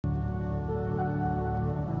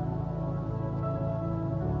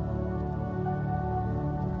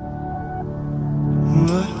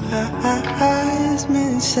wise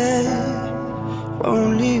men say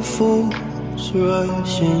only fools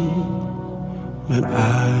rush in, but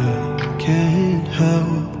I can't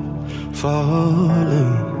help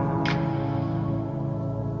falling.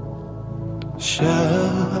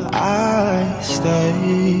 Shall I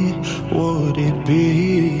stay? Would it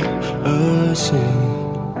be a sin?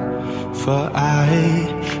 For I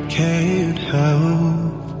can't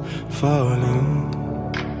help falling.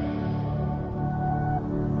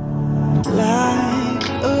 Like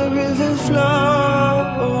a river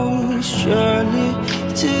flows surely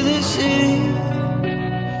to the sea,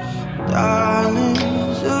 darling,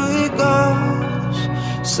 so it goes.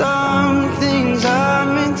 Some things are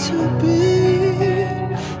meant to be.